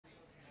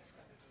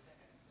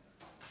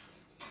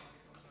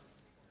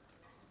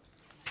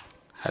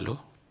Hello.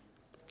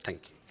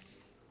 Thank you.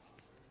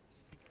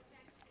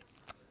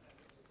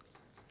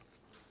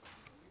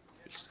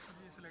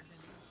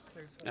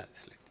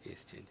 Slide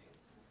is changing.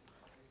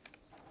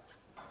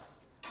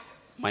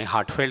 My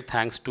heartfelt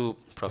thanks to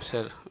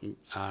Professor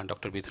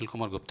Dr.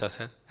 Vitull Gupta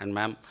sir and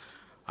ma'am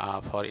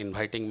for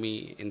inviting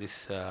me in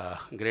this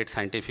great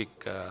scientific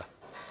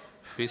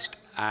feast.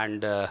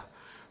 And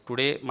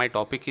today my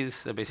topic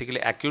is basically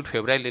acute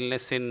febrile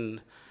illness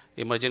in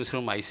emergency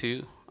room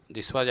ICU.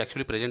 This was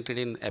actually presented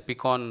in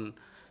MAPICON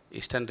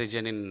Eastern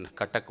region in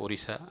Cuttack,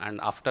 Orissa. And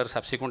after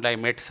subsequently I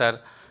met sir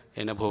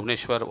in a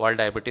Bhubaneswar World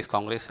Diabetes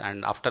Congress.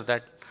 And after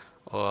that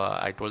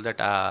I told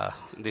that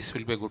this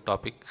will be a good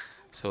topic.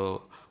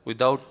 So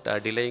without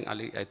delaying,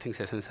 I think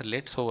sessions are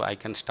late, so I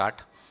can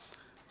start.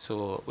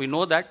 So we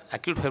know that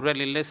acute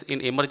febrile illness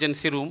in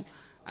emergency room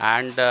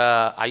and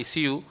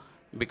ICU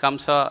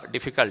becomes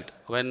difficult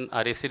when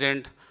a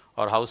resident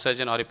or house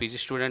surgeon or a PG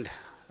student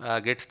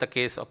gets the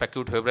case of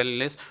acute febrile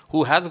illness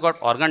who has got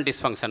organ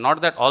dysfunction. Not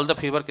that all the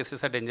fever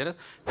cases are dangerous.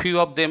 Few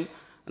of them,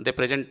 they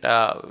present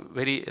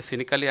very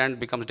cynically and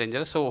becomes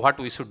dangerous. So what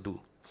we should do?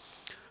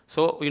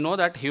 So we know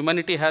that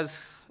humanity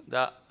has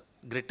the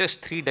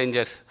greatest three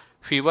dangers: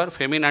 fever,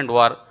 famine, and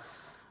war.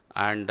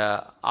 And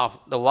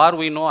the war,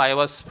 we know, I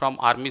was from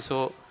army,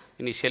 so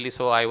initially,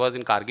 so I was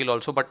in Kargil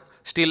also, but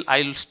still,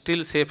 I'll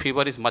still say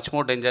fever is much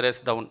more dangerous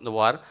than the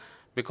war,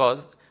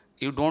 because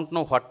you don't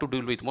know what to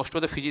deal with. Most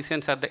of the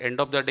physicians at the end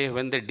of the day,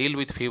 when they deal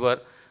with fever,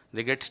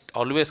 they get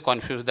always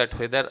confused that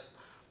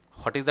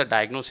what is the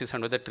diagnosis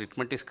and whether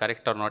treatment is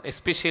correct or not,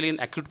 especially in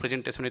acute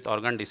presentation with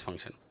organ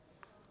dysfunction.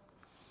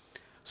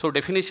 So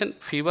definition,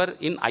 fever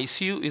in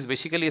ICU is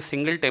basically a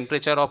single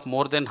temperature of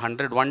more than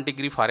 101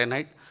 degree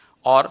Fahrenheit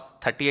or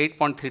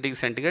 38.3 degree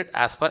centigrade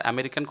as per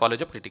American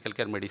College of Critical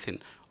Care Medicine,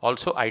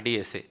 also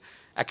IDSA.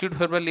 Acute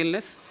febrile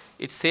illness,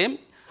 it's same,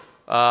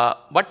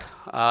 but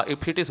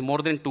if it is more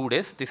than 2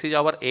 days, this is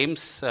our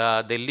AIIMS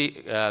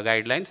Delhi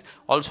guidelines.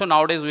 Also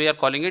nowadays we are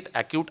calling it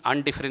acute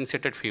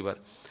undifferentiated fever.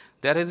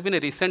 There has been a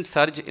recent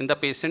surge in the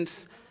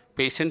patients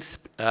presenting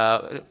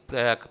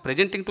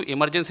to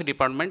emergency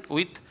department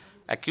with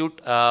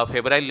acute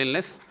febrile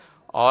illness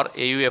or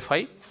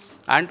AUFI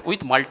and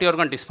with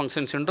multi-organ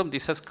dysfunction syndrome.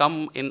 This has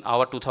come in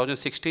our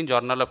 2016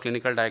 Journal of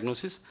Clinical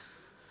Diagnosis.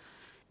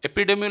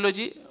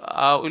 Epidemiology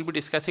we'll be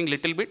discussing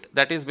little bit.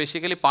 That is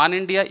basically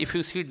pan-India. If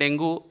you see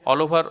dengue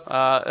all over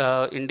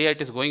India,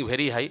 it is going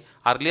very high.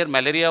 Earlier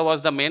malaria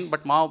was the main,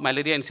 but now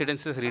malaria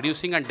incidence is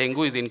reducing and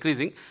dengue is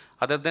increasing.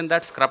 Other than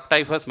that, scrub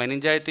typhus,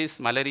 meningitis,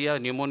 malaria,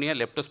 pneumonia,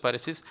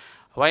 leptospirosis.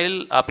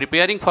 While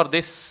preparing for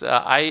this,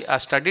 I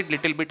studied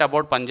little bit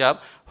about Punjab,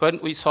 when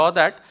we saw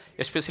that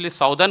especially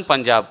southern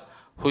Punjab,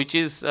 which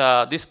is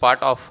this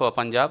part of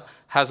Punjab,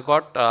 has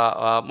got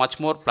much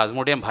more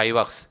Plasmodium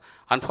vivax.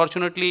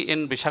 Unfortunately,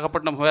 in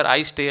Visakhapatnam, where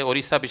I stay,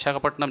 Orissa,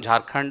 Visakhapatnam,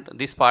 Jharkhand,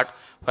 this part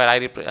where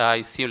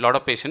I see a lot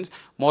of patients,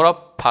 more of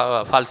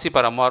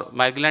falciparum or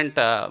malignant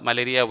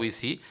malaria we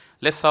see,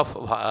 less of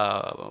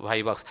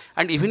vivax.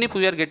 And even if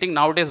we are getting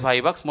nowadays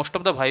vivax, most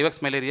of the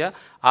vivax malaria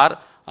are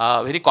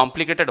very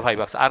complicated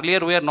vivax.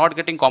 Earlier we are not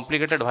getting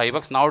complicated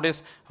vivax.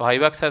 Nowadays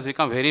vivax has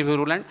become very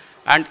virulent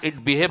and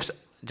it behaves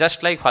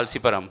just like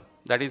falciparum.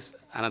 That is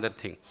another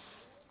thing.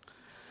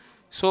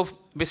 So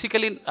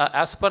basically,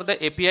 as per the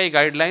API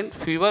guideline,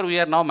 fever we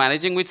are now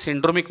managing with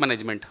syndromic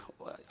management.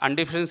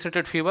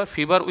 Undifferentiated fever,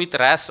 fever with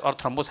rash or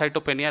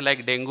thrombocytopenia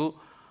like dengue,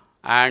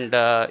 and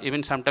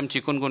even sometimes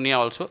chikungunya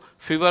also.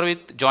 Fever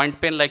with joint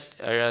pain like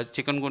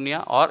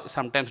chikungunya or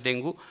sometimes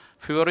dengue.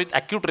 Fever with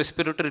acute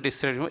respiratory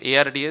distress,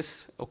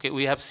 ARDS. Okay,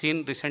 we have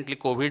seen recently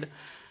COVID,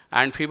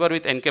 and fever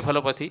with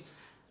encephalopathy.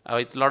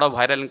 With a lot of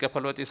viral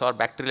encephalopathies or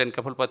bacterial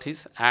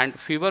encephalopathies, and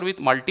fever with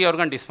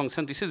multi-organ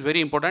dysfunction. This is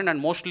very important, and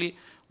mostly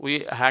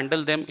we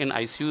handle them in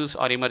ICUs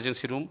or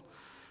emergency room.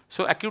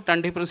 So acute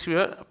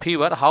undifferentiated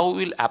fever, how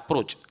we will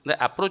approach?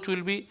 The approach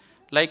will be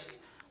like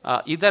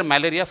either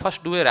malaria,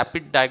 first do a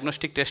rapid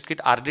diagnostic test kit,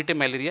 RDT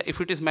malaria. If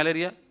it is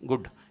malaria,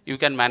 good, you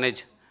can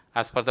manage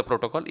as per the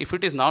protocol. If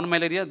it is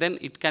non-malaria, then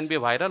it can be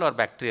viral or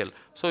bacterial.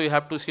 So you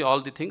have to see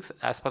all the things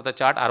as per the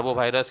chart: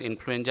 arbovirus,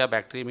 influenza,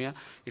 bacteremia.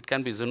 It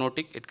can be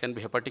zoonotic, it can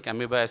be hepatic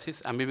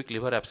amoebiasis, amoebic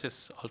liver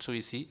abscess also we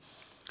see.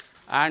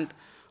 And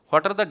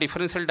what are the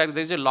differential diagnosis?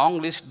 There is a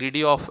long list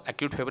DD of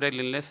acute febrile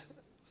illness.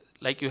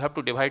 Like you have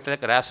to divide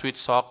like rash with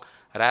shock,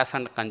 rash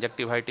and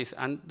conjunctivitis,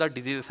 and the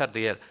diseases are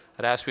there.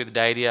 Rash with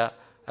diarrhea,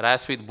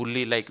 rash with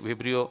bully like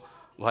Vibrio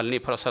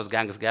vulniferous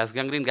gas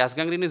gangrene. Gas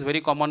gangrene is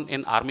very common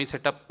in army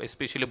setup,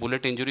 especially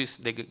bullet injuries,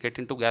 they get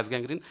into gas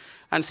gangrene.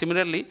 And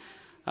similarly,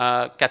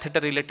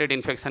 catheter related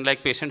infection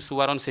like patients who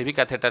are on CV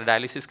catheter,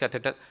 dialysis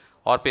catheter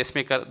or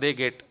pacemaker, they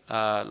get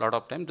a lot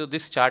of time. So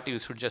this chart you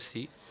should just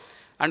see.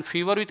 And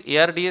fever with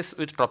ARDS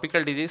with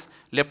tropical disease,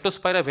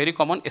 leptospira very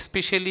common,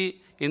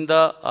 especially in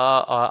the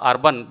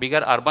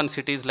bigger urban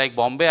cities like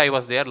Bombay. I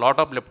was there, lot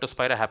of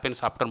leptospira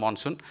happens after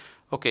monsoon.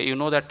 Okay, you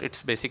know that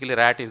it's basically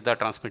rat is the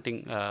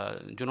transmitting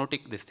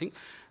zoonotic this thing.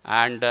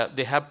 And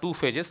they have two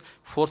phases,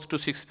 4th to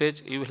 6th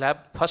phase. You will have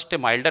first a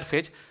milder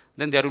phase,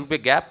 then there will be a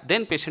gap,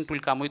 then patient will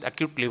come with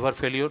acute liver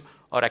failure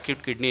or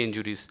acute kidney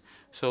injuries.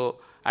 So,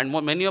 and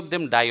many of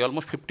them die,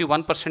 almost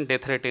 51%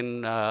 death rate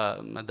in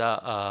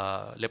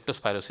the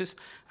leptospirosis,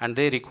 and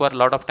they require a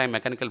lot of time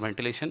mechanical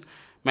ventilation.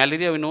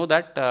 Malaria, we know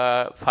that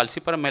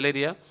falciparum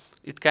malaria,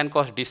 it can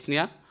cause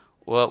dyspnea.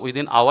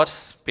 Within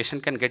hours,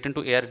 patient can get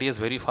into ARDS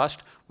very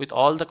fast with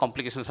all the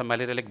complications of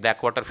malaria like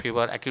blackwater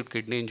fever, acute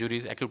kidney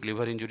injuries, acute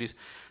liver injuries.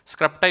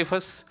 Scrub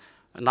typhus,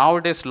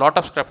 nowadays lot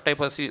of scrub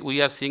typhus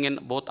we are seeing in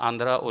both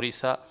Andhra,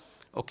 Orissa,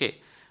 okay.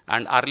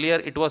 And earlier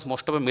it was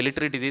most of a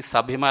military disease,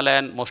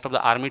 sub-Himalayan, most of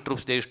the army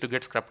troops, they used to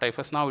get scrub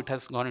typhus. Now it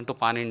has gone into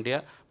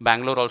pan-India,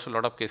 Bangalore also a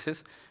lot of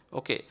cases.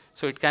 Okay,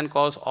 so it can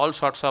cause all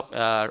sorts of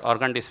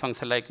organ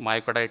dysfunction like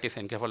myocarditis,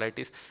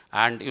 encephalitis,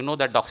 and you know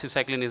that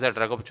doxycycline is a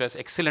drug of choice,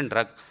 excellent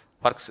drug,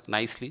 works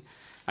nicely.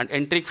 And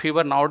enteric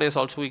fever, nowadays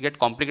also we get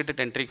complicated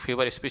enteric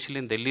fever, especially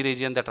in Delhi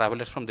region, the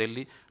travelers from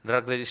Delhi,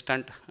 drug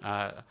resistant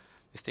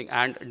this thing.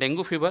 And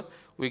dengue fever,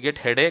 we get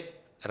headache,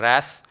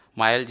 rash,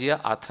 myalgia,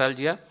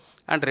 arthralgia,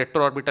 and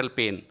retroorbital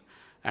pain.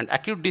 And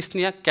acute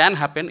dyspnea can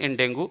happen in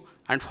dengue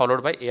and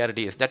followed by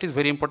ARDS. That is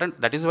very important.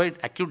 That is why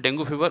acute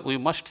dengue fever, we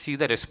must see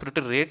the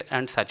respiratory rate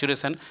and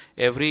saturation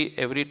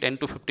every 10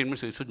 to 15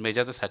 minutes. We should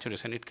measure the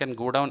saturation. It can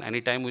go down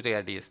anytime with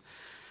ARDS.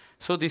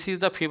 So this is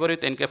the fever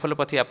with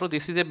encephalopathy approach.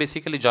 This is a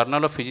basically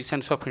Journal of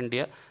Physicians of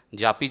India,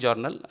 JAPI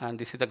journal, and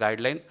this is the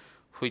guideline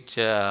which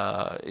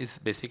is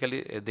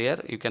basically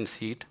there. You can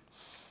see it.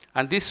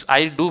 And this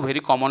I do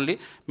very commonly.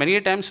 Many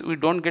times we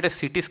don't get a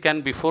CT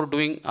scan before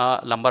doing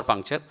lumbar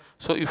puncture.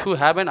 So if you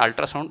have an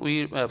ultrasound,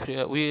 we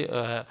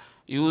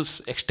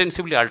use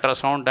extensively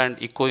ultrasound and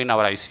echo in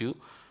our ICU.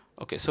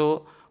 Okay,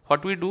 so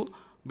what we do,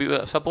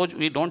 suppose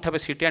we don't have a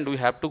CT and we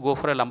have to go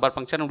for a lumbar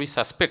puncture and we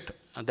suspect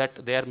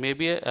that there may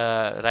be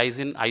a rise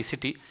in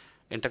ICT,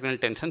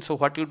 intracranial tension. So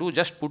what you do,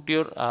 just put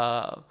your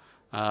probe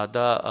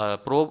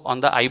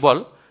on the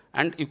eyeball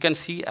and you can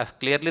see as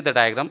clearly the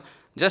diagram.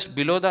 Just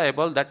below the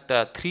eyeball,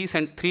 that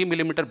 3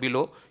 millimeter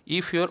below,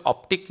 if your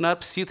optic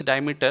nerve sheath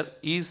diameter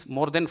is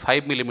more than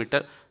 5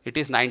 millimeter, it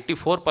is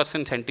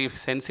 94%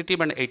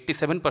 sensitive and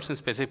 87%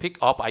 specific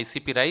of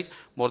ICP rise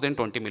more than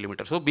 20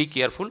 millimeter. So be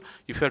careful.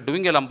 If you are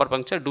doing a lumbar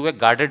puncture, do a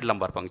guarded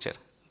lumbar puncture.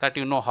 That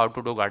you know how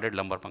to do guarded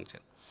lumbar puncture.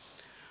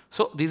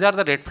 So these are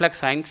the red flag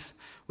signs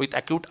with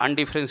acute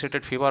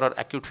undifferentiated fever or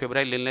acute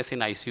febrile illness in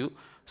ICU.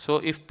 So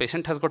if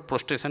patient has got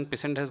prostration,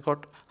 patient has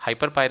got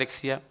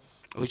hyperpyrexia,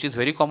 which is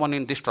very common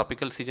in this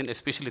tropical season,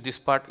 especially this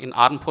part. In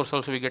armed force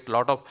also we get a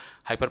lot of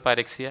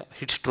hyperpyrexia,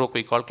 heat stroke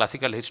we call,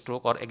 classical heat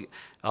stroke or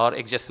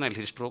exgestional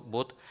heat stroke,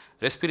 both.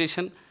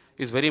 Respiration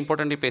is very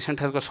important if patient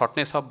has got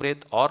shortness of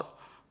breath or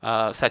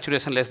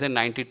saturation less than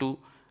 92.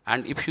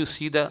 And if you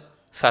see the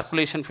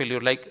circulation failure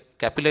like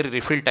capillary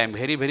refill time,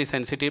 very, very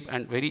sensitive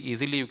and very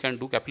easily you can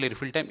do capillary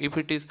refill time. If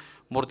it is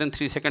more than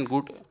 3 seconds,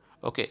 good.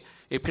 Okay,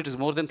 if it is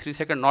more than 3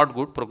 seconds, not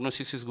good,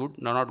 prognosis is good,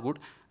 no, not good,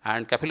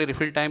 and capillary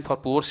refill time for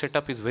poor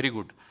setup is very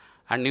good.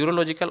 And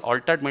neurological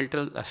altered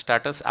mental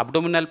status,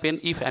 abdominal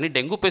pain, if any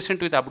dengue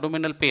patient with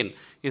abdominal pain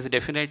is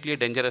definitely a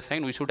dangerous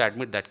sign, we should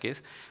admit that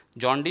case.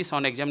 Jaundice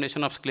on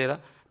examination of sclera,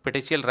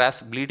 petechial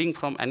rash, bleeding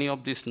from any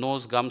of these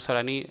nose, gums or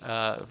any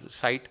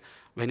site,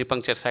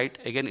 venipuncture site,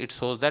 again it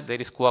shows that there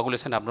is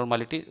coagulation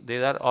abnormality.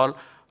 These are all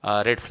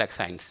red flag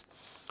signs.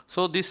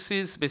 So this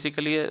is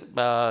basically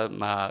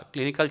a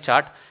clinical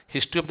chart.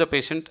 History of the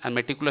patient and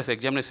meticulous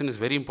examination is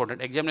very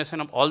important. Examination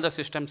of all the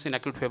systems in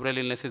acute febrile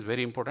illness is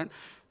very important.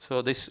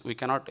 So this we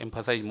cannot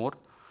emphasize more.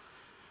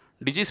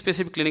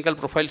 Disease-specific clinical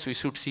profiles we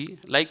should see.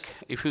 Like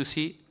if you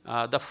see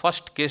the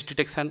first case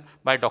detection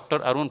by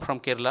Dr. Arun from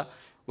Kerala,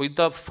 with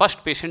the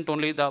first patient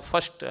only,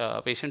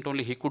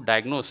 he could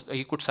diagnose,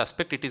 he could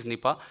suspect it is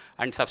Nipah,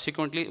 and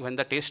subsequently when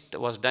the test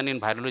was done in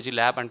virology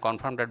lab and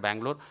confirmed at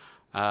Bangalore,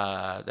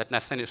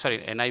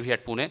 NIV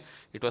at Pune,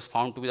 it was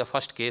found to be the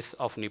first case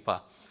of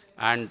Nipah.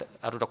 And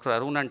Dr.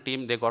 Arun and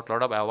team, they got a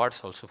lot of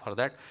awards also for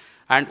that.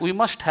 And we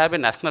must have a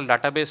national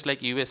database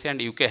like USA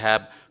and UK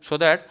have, so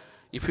that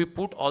if we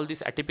put all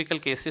these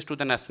atypical cases to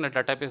the national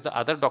database, the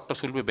other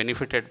doctors will be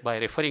benefited by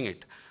referring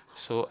it.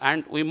 So,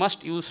 and we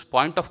must use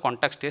point of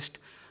contact test.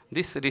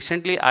 This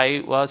recently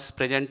I was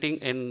presenting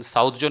in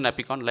South Zone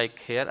MAPICON, like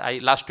here.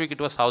 Last week it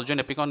was South Zone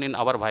MAPICON in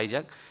our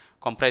Vizag,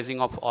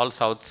 comprising of all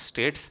South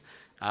states.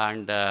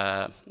 And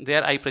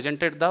there I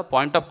presented the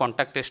point of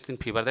contact test in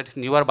fever, that is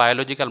newer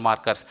biological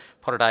markers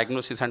for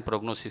diagnosis and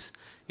prognosis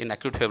in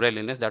acute febrile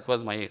illness. That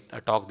was my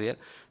talk there.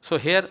 So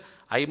here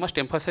I must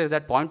emphasize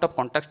that point of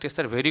contact tests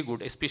are very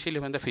good, especially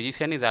when the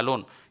physician is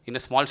alone in a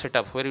small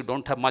setup where you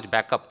don't have much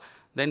backup.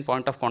 Then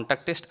point of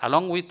contact test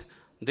along with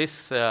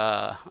this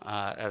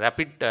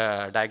rapid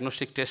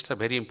diagnostic tests are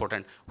very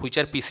important, which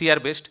are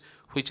PCR based,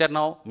 which are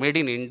now made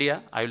in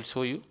India. I will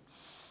show you.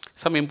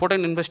 Some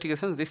important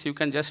investigations, this you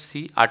can just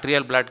see,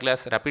 arterial blood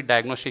gas, rapid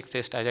diagnostic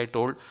test as I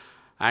told,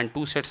 and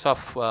 2 sets of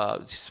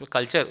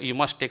culture you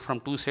must take from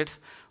 2 sets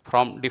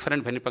from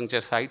different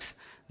venipuncture sites,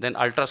 then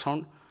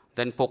ultrasound,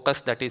 then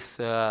POCUS, that is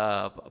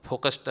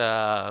focused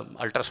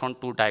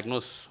ultrasound to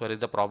diagnose where is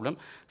the problem,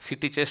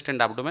 CT chest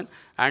and abdomen.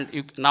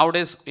 And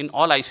nowadays in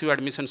all ICU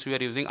admissions we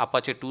are using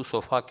Apache 2,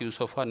 SOFA,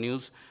 QSOFA,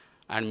 News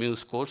and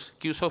Muse course.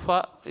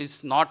 QSOFA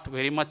is not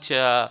very much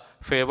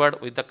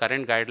favored with the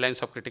current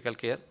guidelines of critical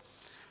care.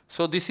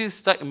 So this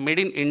is the made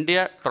in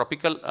India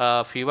tropical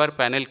fever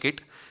panel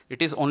kit.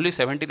 It is only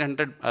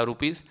 1700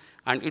 rupees,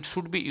 and it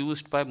should be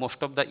used by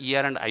most of the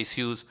ER and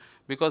ICUs,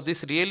 because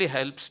this really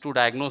helps to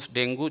diagnose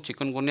dengue,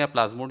 chikungunya,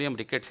 plasmodium,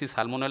 rickettsia,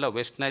 salmonella,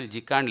 West Nile,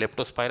 Zika and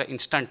leptospira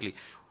instantly.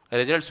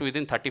 Results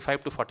within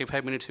 35 to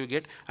 45 minutes you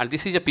get, and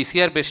this is a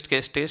PCR based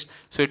case test,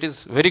 so it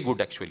is very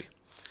good actually,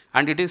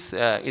 and it is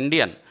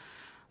Indian.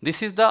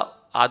 This is the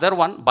other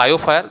one,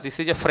 BioFire. This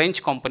is a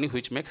French company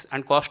which makes,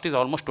 and cost is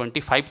almost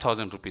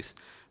 25,000 rupees.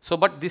 So,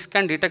 but this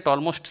can detect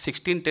almost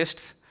 16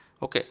 tests,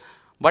 okay.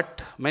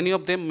 But many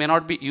of them may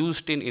not be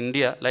used in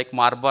India, like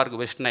Marburg,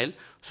 West Nile.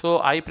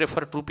 So I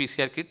prefer true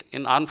PCR kit.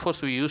 In armed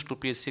force, we use true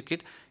PCR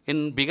kit.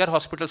 In bigger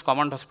hospitals,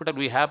 command hospital,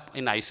 we have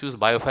in ICUs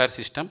BioFire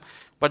system,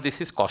 but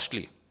this is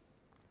costly.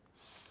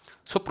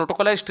 So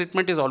protocolized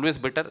treatment is always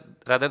better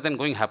rather than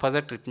going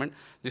haphazard treatment.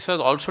 This was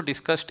also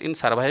discussed in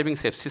Surviving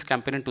Sepsis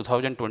campaign in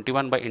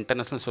 2021 by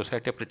International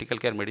Society of Critical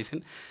Care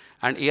Medicine.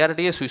 And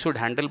ARDS we should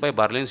handle by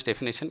Berlin's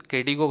definition.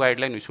 KDIGO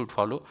guideline we should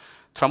follow.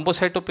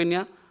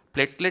 Thrombocytopenia,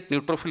 platelet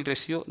neutrophil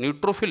ratio,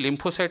 neutrophil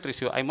lymphocyte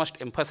ratio. I must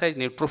emphasize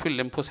neutrophil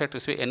lymphocyte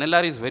ratio.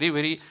 NLR is very,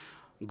 very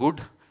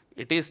good.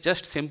 It is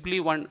just simply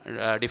one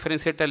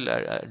differentiated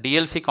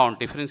DLC count,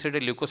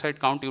 differentiated leukocyte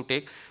count you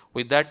take.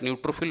 With that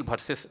neutrophil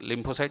versus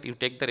lymphocyte, you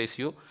take the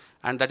ratio,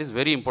 and that is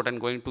very important,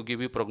 going to give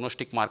you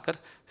prognostic markers.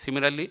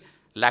 Similarly,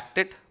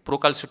 lactate,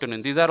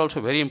 procalcitonin, these are also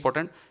very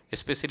important,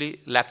 especially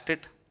lactate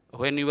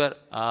when you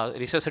are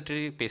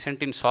resuscitating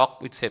patient in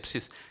shock with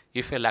sepsis.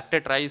 If a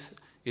lactate rise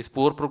is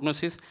poor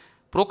prognosis,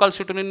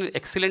 procalcitonin is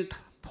excellent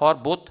for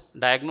both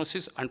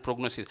diagnosis and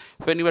prognosis.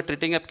 When you are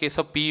treating a case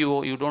of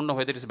PEO, you don't know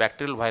whether it is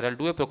bacterial, viral,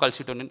 do a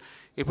procalcitonin.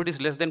 If it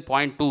is less than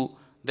 0.2,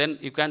 then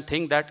you can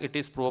think that it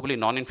is probably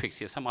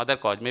non-infectious, some other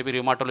cause, maybe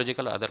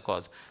rheumatological or other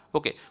cause.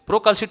 Okay,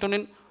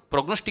 procalcitonin,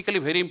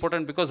 prognostically very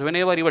important, because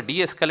whenever you are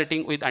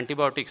de-escalating with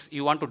antibiotics,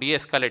 you want to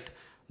de-escalate,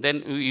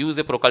 then you use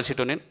a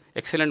procalcitonin,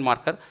 excellent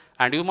marker.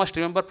 And you must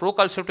remember,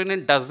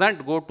 procalcitonin does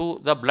not go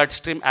to the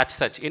bloodstream as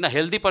such. In a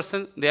healthy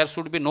person, there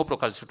should be no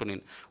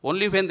procalcitonin.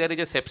 Only when there is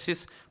a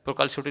sepsis,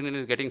 procalcitonin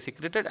is getting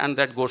secreted, and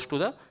that goes to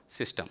the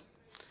system.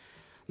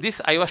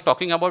 This I was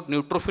talking about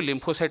neutrophil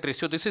lymphocyte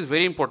ratio. This is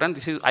very important.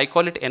 This is, I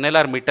call it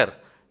NLR meter,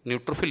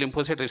 neutrophil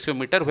lymphocyte ratio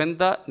meter. When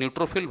the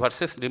neutrophil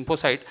versus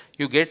lymphocyte,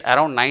 you get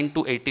around 9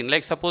 to 18.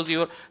 Like suppose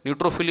your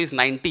neutrophil is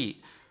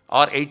 90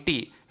 or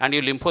 80 and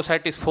your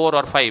lymphocyte is 4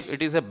 or 5,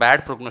 it is a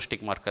bad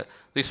prognostic marker.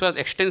 This was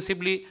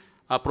extensively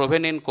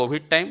proven in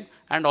COVID time,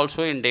 and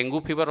also in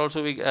dengue fever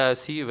also we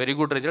see very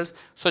good results.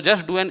 So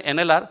just do an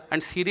NLR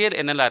and serial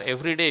NLR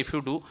every day. If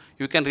you do,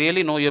 you can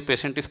really know your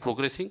patient is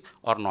progressing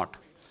or not.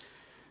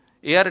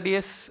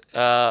 ARDS,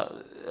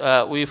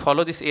 we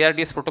follow this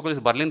ARDS protocol, is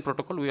Berlin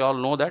protocol. We all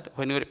know that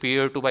when your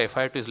PaO2 by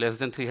FiO2 is less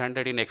than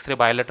 300 in X-ray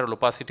bilateral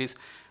opacities,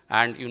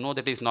 and you know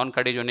that is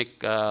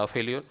non-cardiogenic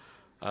failure,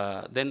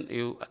 then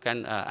you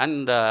can,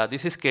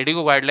 this is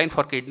KDIGO guideline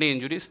for kidney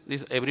injuries.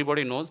 This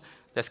everybody knows,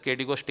 that's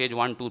KDIGO stage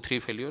 1, 2, 3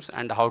 failures,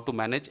 and how to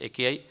manage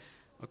AKI.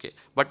 Okay,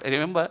 but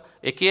remember,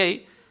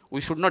 AKI, we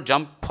should not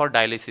jump for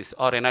dialysis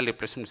or renal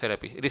replacement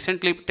therapy.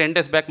 Recently, 10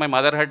 days back, my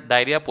mother had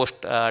diarrhea,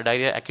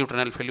 post-diarrhea, acute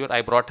renal failure.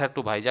 I brought her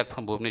to Vizag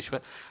from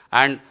Bhubaneswar,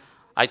 and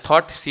I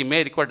thought she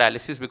may require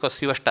dialysis because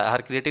she was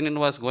her creatinine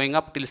was going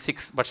up till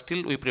 6, but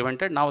still we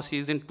prevented. Now she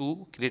is in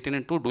 2,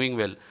 creatinine 2, doing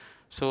well.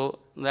 So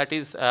that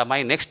is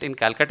my next in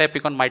Calcutta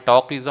MAPICON. My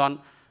talk is on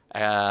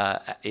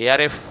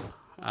ARF,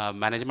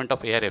 management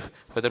of ARF,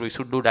 whether we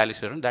should do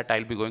dialysis or not. That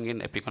I'll be going in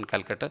MAPICON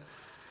Calcutta.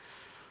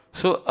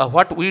 So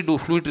what we do,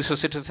 fluid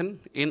resuscitation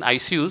in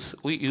ICUs,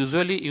 we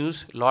usually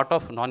use lot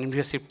of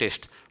non-invasive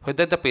tests,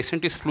 whether the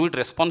patient is fluid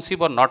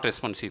responsive or not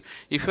responsive.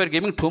 If you are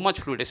giving too much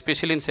fluid,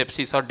 especially in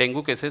sepsis or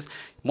dengue cases,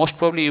 most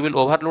probably you will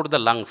overload the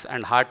lungs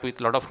and heart with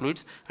lot of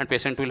fluids, and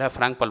patient will have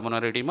frank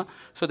pulmonary edema.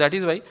 So that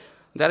is why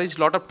there is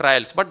lot of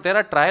trials, but there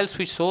are trials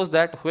which shows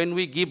that when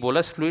we give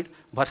bolus fluid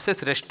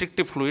versus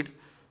restrictive fluid,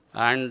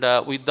 and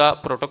with the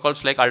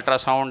protocols like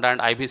ultrasound and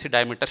IVC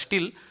diameter,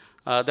 still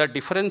the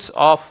difference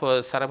of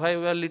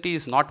survivability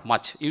is not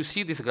much. You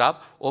see this graph,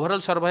 overall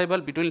survival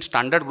between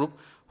standard group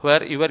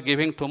where you are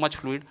giving too much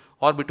fluid,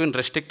 or between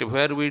restrictive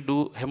where we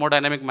do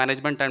hemodynamic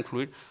management and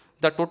fluid,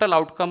 the total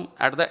outcome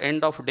at the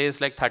end of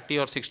days like 30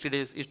 or 60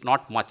 days is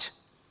not much.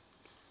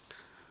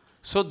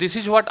 So this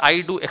is what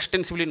I do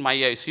extensively in my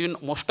ICU. In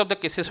most of the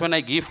cases when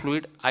I give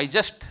fluid, I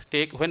just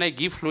take, when I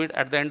give fluid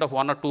at the end of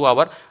 1 or 2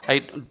 hours,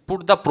 I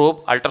put the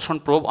probe,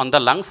 ultrasound probe on the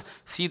lungs,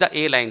 see the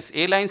A lines.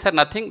 A lines are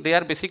nothing, they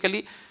are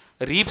basically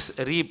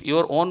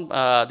your own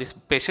this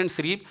patient's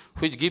rib,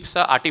 which gives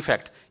a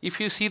artifact. If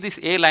you see these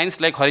A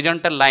lines like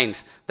horizontal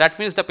lines, that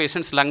means the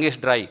patient's lung is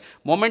dry.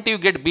 Moment you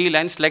get B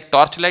lines like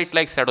torchlight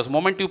like shadows,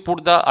 moment you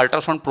put the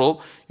ultrasound probe,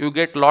 you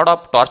get lot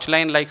of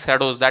torchline like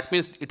shadows, that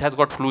means it has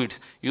got fluids.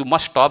 You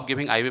must stop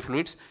giving IV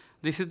fluids.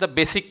 This is the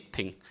basic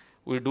thing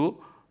we do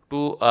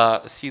to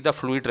see the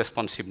fluid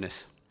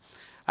responsiveness.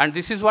 And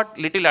this is what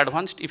little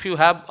advanced. If you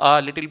have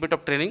a little bit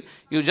of training,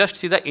 you just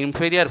see the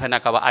inferior vena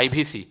cava,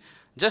 IVC.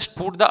 Just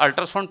put the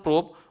ultrasound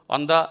probe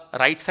on the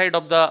right side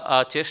of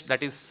the chest,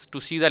 that is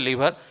to see the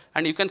liver,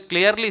 and you can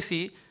clearly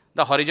see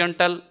the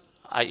horizontal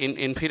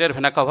inferior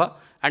vena cava,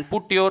 and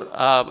put your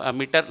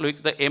meter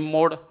like the M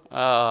mode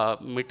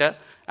meter,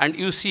 and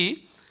you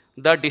see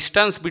the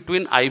distance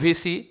between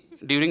IVC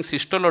during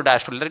systole or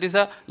diastole. That is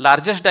the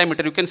largest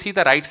diameter. You can see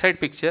the right side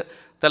picture,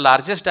 the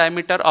largest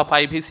diameter of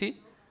IVC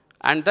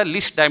and the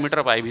least diameter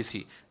of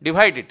IVC.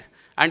 Divide it.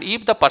 And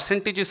if the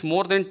percentage is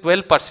more than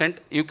 12%,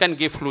 you can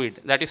give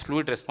fluid, that is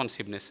fluid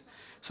responsiveness.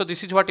 So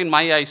this is what in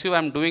my ICU I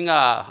am doing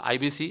a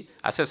IVC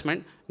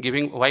assessment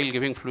while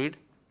giving fluid.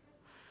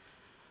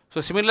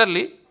 So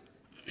similarly,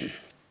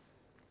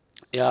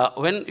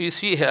 when you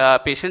see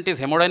patient is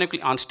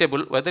hemodynamically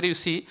unstable, whether you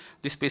see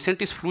this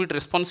patient is fluid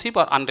responsive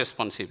or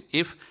unresponsive.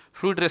 If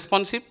fluid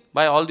responsive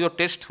by all your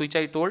tests which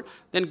I told,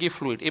 then give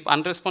fluid. If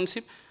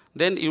unresponsive,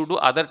 then you do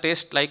other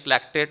tests like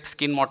lactate,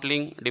 skin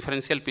mottling,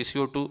 differential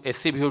PCO2,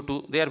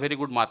 SCVO2, they are very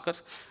good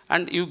markers,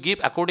 and you give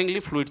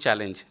accordingly fluid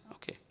challenge.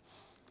 Okay.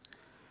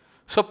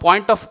 So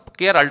point of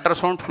care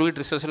ultrasound fluid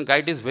resuscitation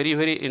guide is very,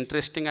 very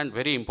interesting and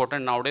very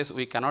important nowadays.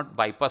 We cannot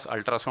bypass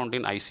ultrasound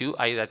in ICU.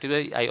 That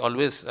is why I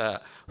always,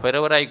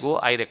 wherever I go,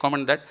 I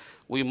recommend that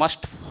we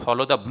must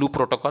follow the blue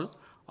protocol,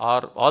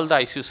 or all the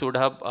ICUs should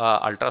have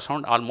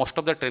ultrasound, or most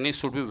of the trainees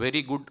should be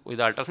very good with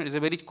ultrasound. It's a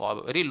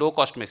very low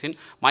cost machine.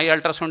 My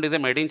ultrasound is a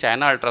made in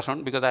China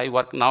ultrasound, because I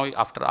work now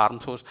after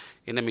armed force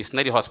in a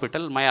missionary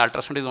hospital. My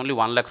ultrasound is only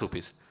 1 lakh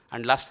rupees.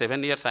 And last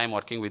 7 years I am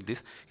working with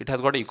this. It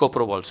has got echo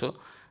probe also.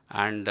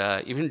 And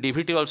even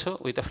DVT also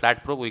with a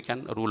flat probe we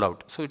can rule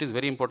out. So it is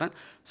very important.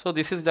 So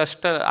this is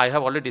just, I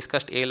have already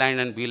discussed A line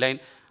and B line,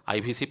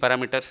 IVC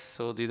parameters.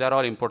 So these are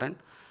all important.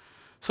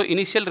 So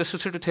initial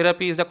resuscitative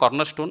therapy is the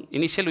cornerstone.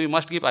 Initially we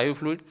must give IV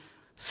fluid.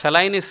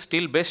 Saline is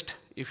still best.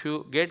 If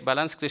you get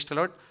balanced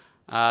crystalloid,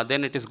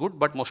 then it is good,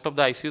 but most of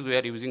the ICUs we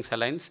are using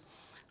salines.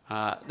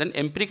 Then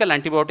empirical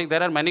antibiotic,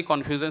 there are many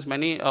confusions.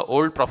 Many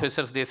old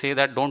professors, they say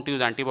that don't use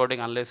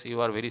antibiotic unless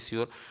you are very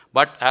sure.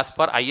 But as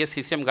per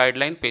ISCCM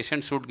guideline,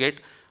 patients should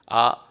get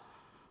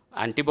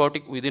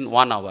antibiotic within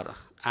 1 hour,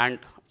 and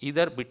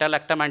either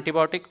beta-lactam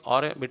antibiotic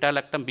or a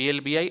beta-lactam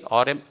BLBI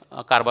or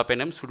a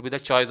carbapenem should be the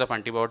choice of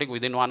antibiotic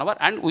within 1 hour,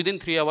 and within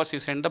 3 hours you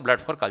send the blood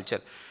for culture.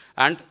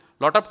 And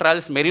lot of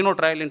trials, Merino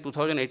trial in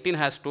 2018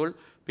 has told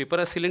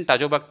piperacillin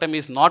tazobactam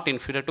is not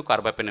inferior to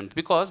carbapenem,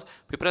 because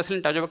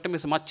piperacillin tazobactam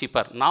is much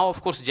cheaper. Now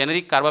of course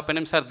generic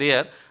carbapenems are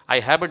there. I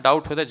have a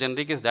doubt whether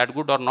generic is that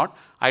good or not.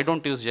 I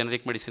don't use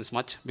generic medicines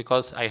much,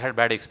 because I had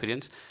bad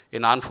experience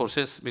in armed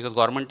forces, because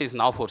government is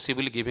now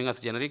forcibly giving us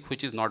generic,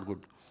 which is not good.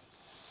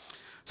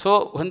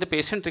 So when the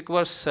patient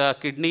requires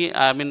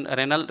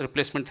renal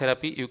replacement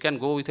therapy, you can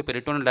go with a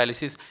peritoneal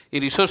dialysis.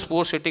 In resource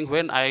poor setting,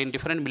 when in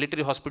different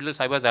military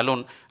hospitals I was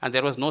alone and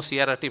there was no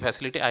CRRT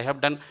facility, I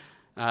have done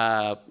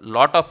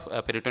lot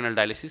of peritoneal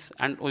dialysis,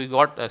 and we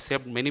got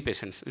saved many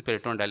patients with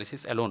peritoneal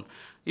dialysis alone.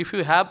 If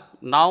you have,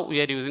 now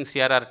we are using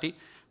CRRT,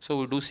 so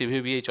we do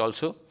CVVH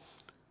also.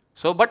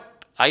 So,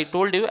 but I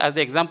told you as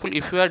the example,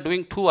 if you are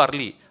doing too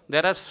early,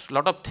 there are a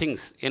lot of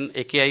things in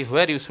AKI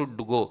where you should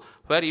go,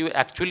 where you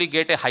actually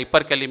get a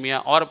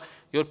hyperkalemia, or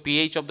your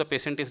pH of the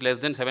patient is less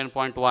than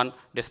 7.1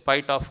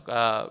 despite of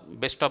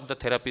best of the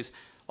therapies,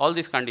 all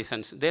these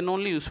conditions, then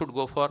only you should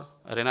go for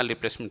renal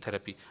replacement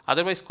therapy.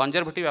 Otherwise,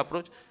 conservative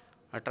approach,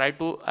 try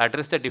to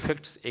address the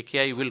defects,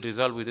 AKI will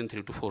resolve within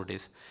 3 to 4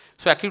 days.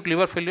 So acute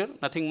liver failure,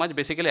 nothing much.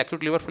 Basically,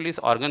 acute liver failure is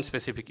organ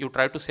specific. You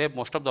try to save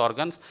most of the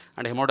organs,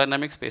 and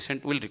hemodynamics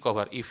patient will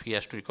recover if he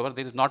has to recover.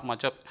 There is not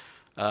much of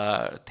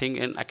thing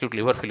in acute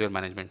liver failure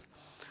management.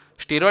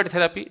 Steroid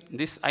therapy,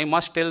 this I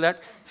must tell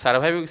that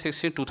Surviving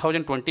 16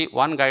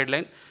 2021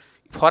 guideline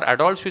for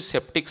adults with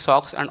septic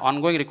shocks and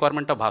ongoing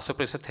requirement of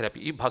vasopressor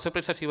therapy. If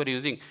vasopressors you are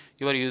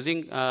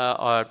using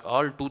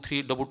all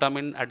 2-3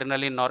 dobutamine,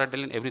 adrenaline,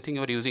 noradrenaline, everything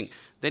you are using,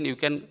 then you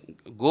can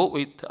go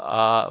with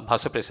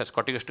vasopressors,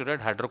 corticosteroid,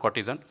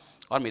 hydrocortisone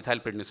or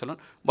methylprednisolone,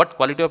 but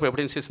quality of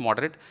evidence is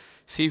moderate.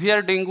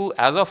 Severe dengue,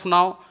 as of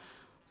now,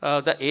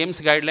 the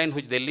AIIMS guideline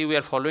which Delhi we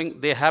are following,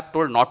 they have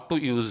told not to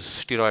use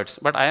steroids,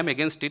 but I am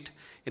against it.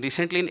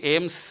 Recently in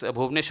AIIMS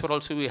Bhubaneswar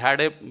also we had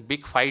a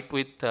big fight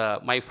with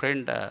my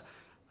friend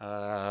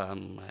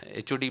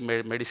HOD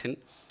medicine,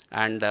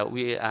 and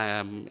we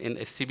in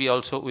SCB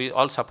also we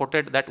all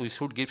supported that we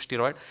should give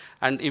steroid,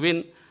 and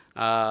even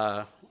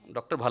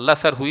Dr. Bhalla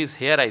sir, who is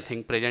here I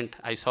think present,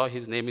 I saw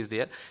his name is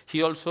there,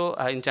 he also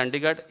in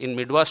Chandigarh in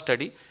Midwa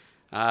study,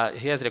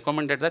 he has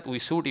recommended that we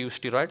should use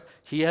steroid.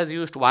 He has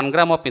used 1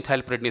 gram of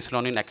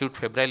methylprednisolone in acute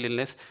febrile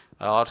illness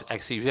or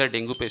severe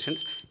dengue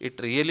patients. It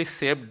really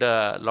saved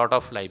a lot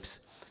of lives.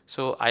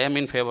 So I am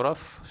in favor of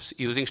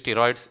using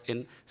steroids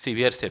in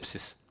severe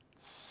sepsis.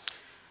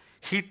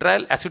 Heat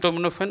trial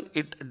acetaminophen,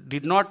 it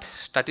did not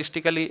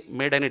statistically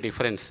made any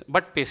difference,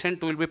 but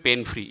patient will be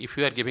pain free if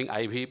you are giving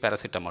IV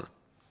paracetamol.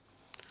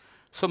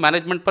 So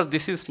management per,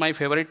 this is my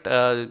favorite.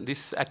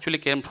 This actually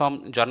came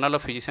from Journal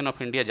of Physician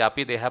of India,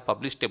 JAPI. They have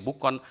published a book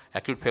on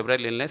acute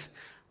febrile illness.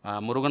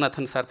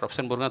 Muruganathan sir,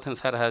 Professor Muruganathan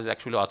sir has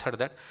actually authored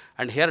that.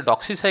 And here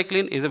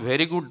doxycycline is a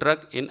very good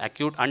drug in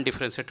acute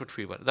undifferentiated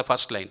fever, the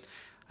first line.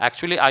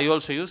 Actually, I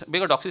also use,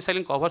 because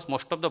doxycycline covers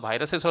most of the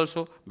viruses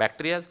also,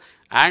 bacteria,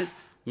 and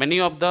many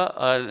of the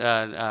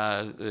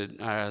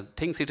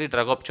things it is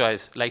drug of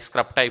choice, like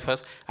scrub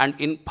typhus. And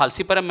in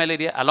falciparum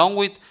malaria, along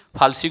with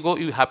falcigo,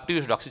 you have to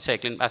use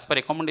doxycycline. As per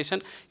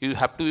recommendation, you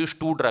have to use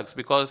 2 drugs,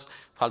 because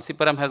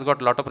falciparum has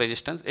got a lot of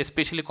resistance,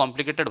 especially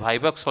complicated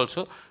Vivox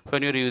also.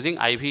 When you are using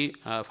IV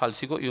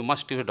falcigo, you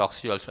must use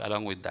doxy also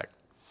along with that.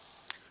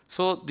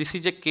 So this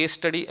is a case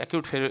study,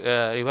 acute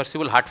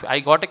reversible heart failure.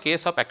 I got a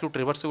case of acute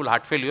reversible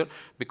heart failure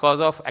because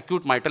of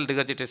acute mitral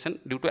regurgitation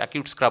due to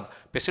acute scrub.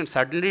 Patient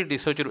suddenly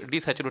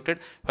desaturated.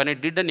 When I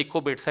did the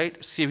NICO bedside,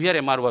 severe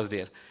MR was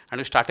there. And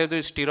we started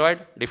with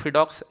steroid,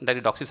 Difidox, that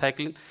is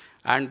doxycycline.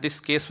 And this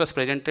case was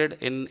presented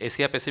in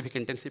Asia Pacific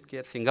Intensive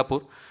Care,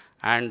 Singapore.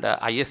 And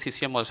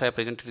ISCCM also I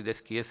presented this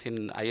case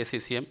in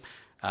ISCCM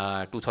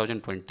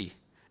 2020.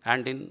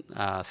 And in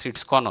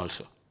SITSCON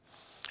also.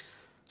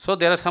 So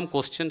there are some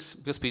questions,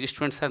 because PG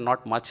students are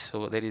not much,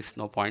 so there is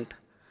no point.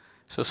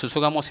 So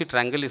Susugamosi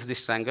triangle is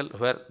this triangle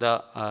where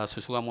the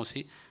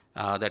Susugamosi,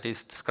 that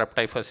is scrub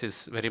typhus,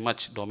 is very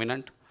much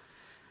dominant.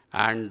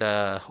 And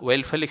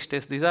well-Felix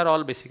test, these are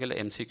all basically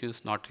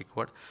MCQs, not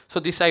required. So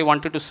this I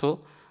wanted to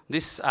show.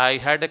 This I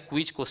had a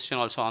quiz question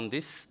also on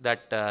this,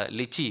 that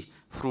lychee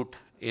fruit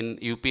in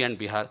UP and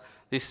Bihar.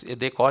 This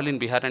they call in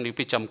Bihar and UP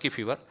chamki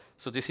fever.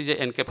 So this is a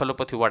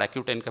encephalopathy ward,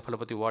 acute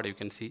encephalopathy ward, you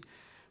can see.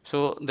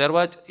 So there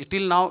was,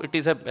 till now it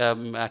is a,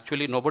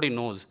 actually nobody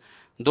knows.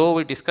 Though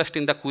we discussed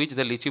in the quiz,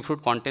 the lychee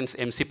fruit contains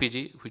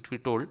MCPG, which we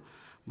told.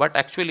 But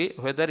actually,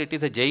 whether it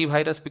is a JE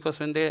virus, because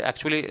when they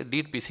actually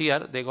did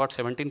PCR, they got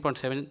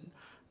 17.7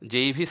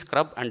 JEV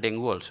scrub and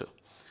dengue also.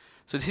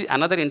 So this is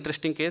another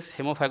interesting case,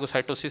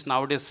 hemophagocytosis.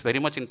 Nowadays, very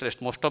much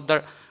interest. Most of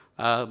the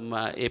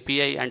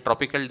API and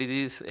tropical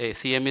disease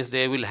CMS,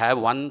 they will have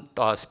one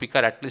speaker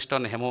at least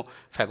on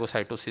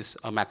hemophagocytosis,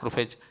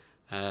 macrophage.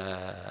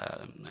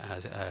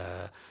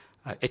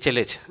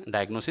 HLH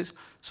diagnosis.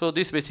 So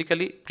this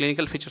basically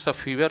clinical features of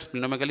fever,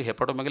 splenomegaly,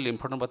 hepatomegaly,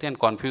 lymphadenopathy and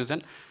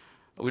confusion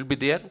will be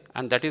there,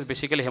 and that is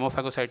basically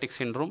hemophagocytic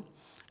syndrome.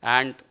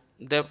 And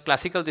the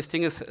classical this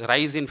thing is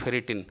rise in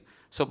ferritin.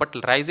 So but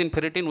rise in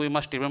ferritin, we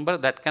must remember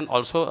that can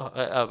also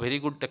a very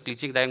good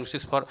clinical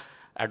diagnosis for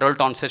adult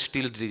onset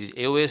still disease.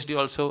 AOSD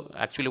also,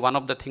 actually one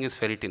of the thing is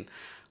ferritin.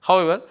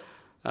 However,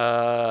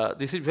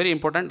 this is very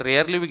important.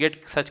 Rarely we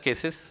get such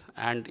cases,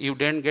 and you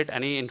didn't get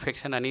any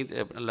infection, any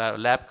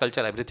lab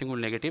culture, everything will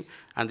negative,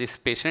 and this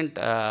patient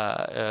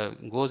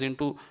goes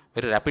into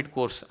very rapid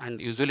course and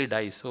usually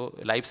dies. So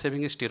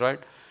life-saving is steroid.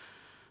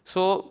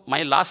 So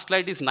my last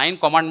slide is 9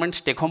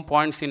 commandments, take-home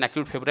points in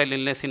acute febrile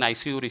illness in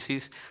ICU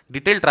RECs.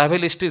 Detailed travel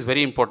history is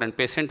very important.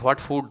 Patient, what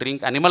food,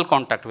 drink, animal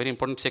contact, very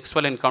important.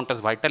 Sexual encounters,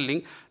 vital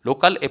link.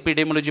 Local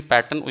epidemiology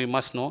pattern, we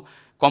must know.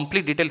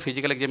 Complete detailed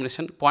physical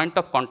examination. Point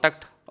of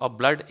contact of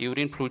blood,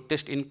 urine, fluid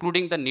test,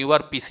 including the newer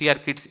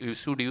PCR kits you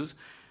should use.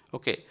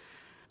 Okay.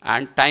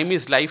 And time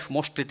is life,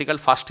 most critical.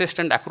 Fastest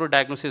and accurate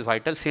diagnosis is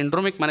vital.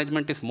 Syndromic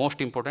management is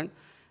most important.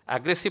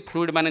 Aggressive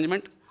fluid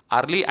management,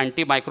 early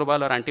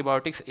antimicrobial or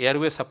antibiotics,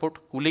 airway support,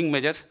 cooling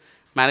measures,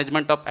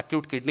 management of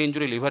acute kidney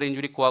injury, liver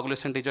injury,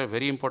 coagulation disease are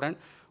very important.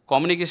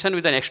 Communication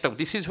with the next step.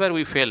 This is where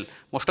we fail.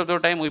 Most of the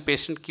time, we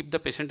keep the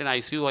patient in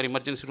ICU or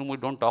emergency room. We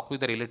don't talk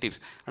with the relatives.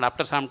 And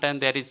after some time,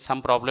 there is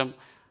some problem.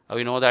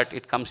 We know that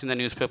it comes in the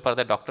newspaper,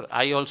 the doctor.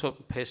 I also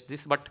faced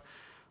this, but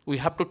we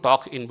have to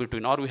talk in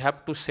between, or we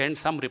have to send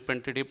some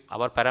representative,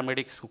 our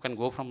paramedics who can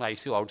go from the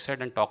ICU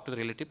outside and talk to the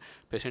relative.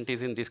 Patient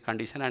is in this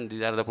condition and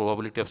these are the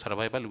probability of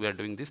survival. We are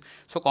doing this.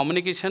 So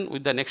communication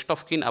with the next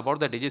of kin about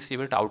the disease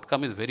severity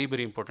outcome is very,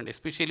 very important.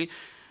 Especially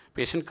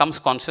patient comes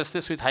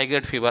consciousness with high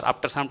grade fever.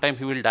 After some time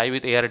he will die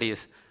with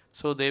ARDS.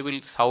 So they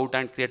will shout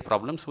and create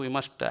problems. So we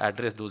must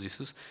address those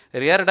issues.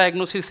 Rare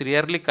diagnosis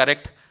rarely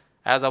correct,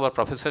 as our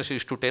professors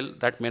used to tell,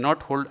 that may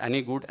not hold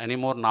any good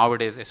anymore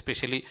nowadays,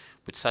 especially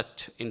with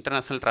such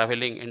international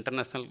traveling,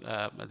 international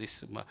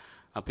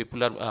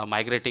people are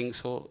migrating.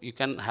 So you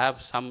can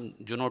have some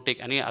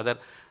zoonotic, any other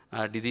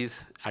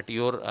disease at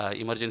your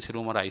emergency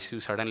room or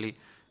ICU suddenly,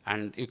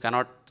 and you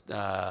cannot,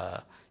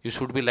 you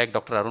should be like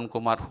Dr. Arun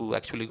Kumar, who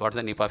actually got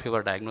the Nipah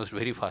fever diagnosed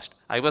very fast.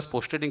 I was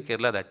posted in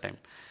Kerala that time.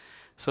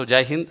 So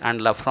Jai Hind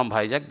and love from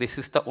Vizag. This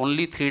is the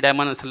only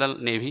 3-dimensional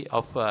navy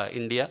of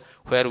India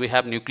where we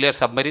have nuclear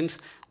submarines,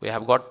 we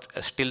have got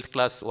stealth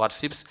class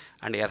warships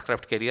and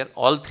aircraft carrier,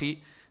 all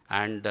 3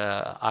 and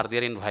are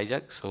there in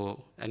Vizag.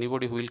 So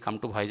anybody who will come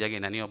to Vizag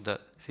in any of the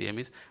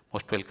CMEs,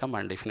 most welcome,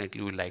 and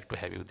definitely we would like to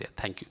have you there.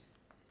 Thank you.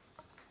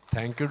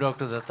 Thank you,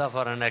 Dr. Dutta,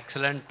 for an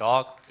excellent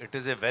talk. It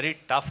is a very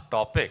tough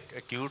topic,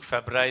 acute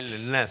febrile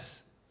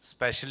illness.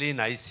 especially in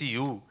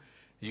ICU,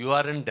 you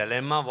are in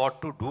dilemma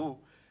what to do,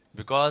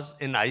 because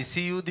in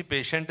ICU, the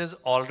patient is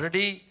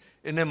already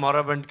in a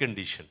moribund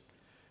condition.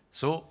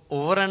 So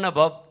over and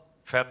above,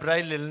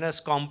 febrile illness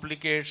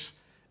complicates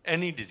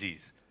any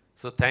disease.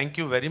 So thank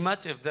you very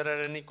much. If there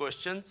are any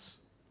questions.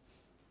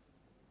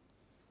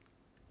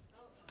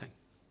 Thank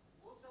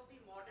Most of the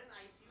modern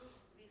ICUs,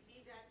 we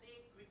see that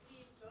they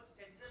quickly insert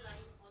central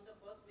line on the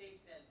first day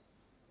itself.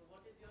 So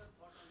what is your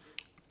thought on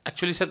this?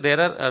 Actually, sir, there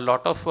are a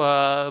lot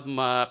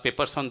of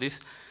papers on this.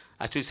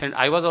 Actually,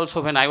 I was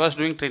also, when I was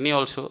doing training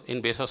also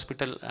in base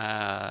hospital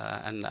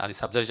and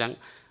Subsurging,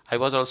 I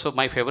was also,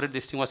 my favorite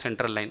this thing was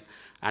central line.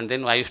 And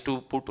then I used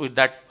to put with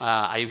that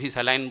IV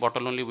saline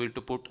bottle only, we used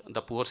to put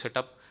the poor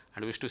setup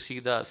and we used to see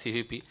the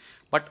CVP.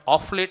 But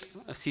of late,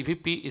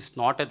 CVP is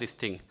not a this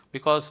thing,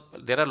 because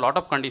there are a lot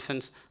of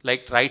conditions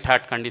like right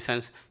heart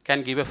conditions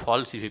can give a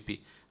false CVP,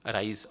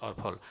 rise or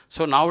fall.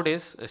 So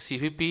nowadays,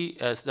 CVP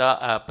as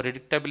the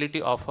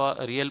predictability of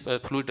a real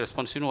fluid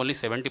response is only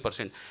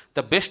 70%.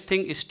 The best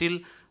thing is still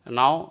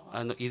now,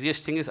 the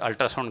easiest thing is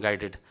ultrasound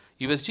guided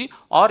USG,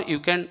 or you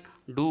can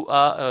do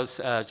a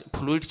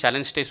fluid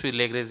challenge test with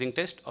leg raising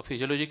test or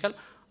physiological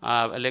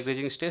leg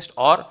raising test,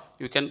 or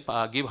you can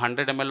give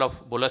 100 ml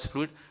of bolus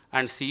fluid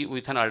and see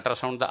with an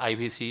ultrasound the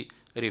IVC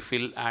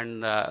refill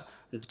and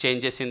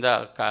changes in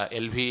the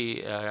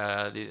LV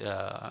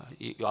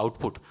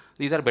output.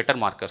 These are better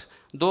markers.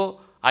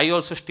 Though I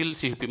also still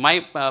CVP.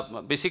 My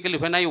basically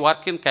when I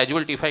work in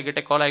casualty, if I get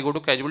a call, I go to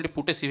casualty,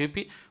 put a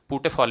CVP,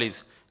 put a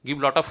Follies, give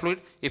lot of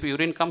fluid. If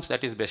urine comes,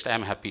 that is best. I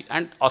am happy,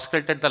 and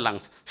auscultate the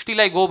lungs. Still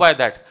I go by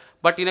that.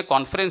 But in a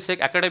conference sake,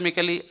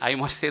 academically, I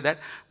must say that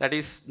that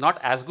is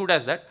not as good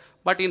as that.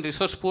 But in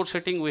resource poor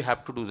setting, we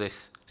have to do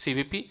this.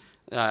 CVP,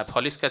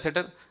 Follies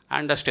catheter,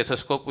 and a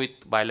stethoscope with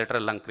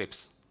bilateral lung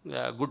creeps.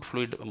 Good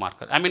fluid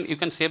marker. I mean, you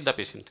can save the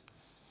patient.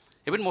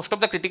 Even most of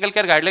the critical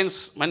care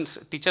guidelines,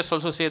 teachers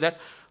also say that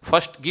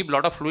first give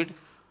lot of fluid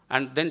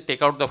and then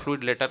take out the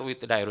fluid later with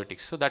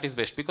diuretics. So that is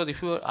best, because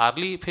if you are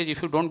early phase,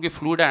 if you don't give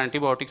fluid and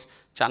antibiotics,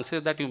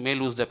 chances that you may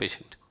lose the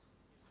patient.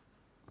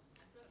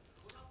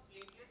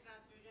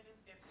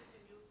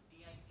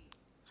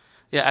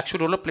 Yeah,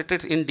 actually role of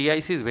platelets in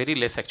DIC is very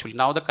less actually.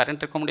 Now the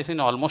current recommendation is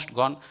almost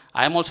gone.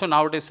 I am also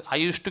nowadays, I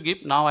used to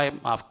give, now I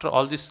am after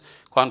all this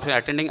conference,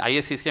 attending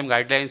ISCCM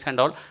guidelines and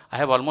all, I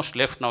have almost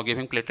left now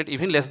giving platelet.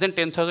 Even less than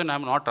 10,000 I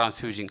am not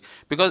transfusing,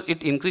 because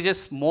it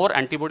increases more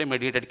antibody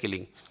mediated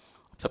killing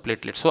of the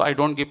platelets. So I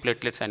don't give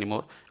platelets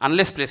anymore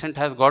unless patient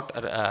has got,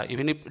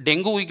 even if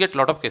dengue we get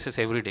lot of cases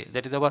every day.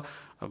 That is our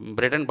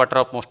bread and butter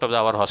of most of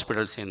our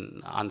hospitals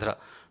in Andhra.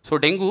 So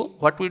dengue,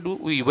 what we do,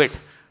 we wait.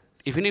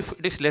 Even if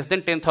it is less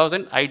than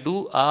 10,000, I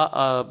do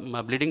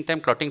a bleeding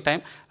time, clotting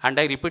time, and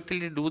I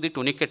repeatedly do the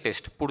tourniquet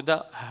test. Put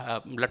the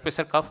blood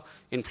pressure cuff,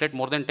 inflate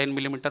more than 10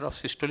 millimeter of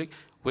systolic,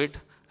 wait,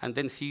 and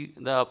then see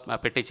the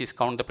peteches,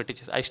 count the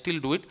peteches. I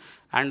still do it,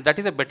 and that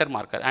is a better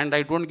marker. And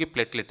I don't give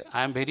platelet.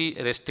 I am very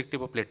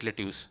restrictive of platelet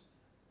use.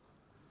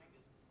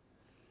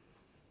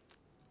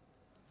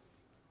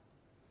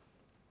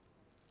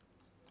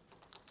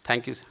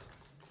 Thank you, sir.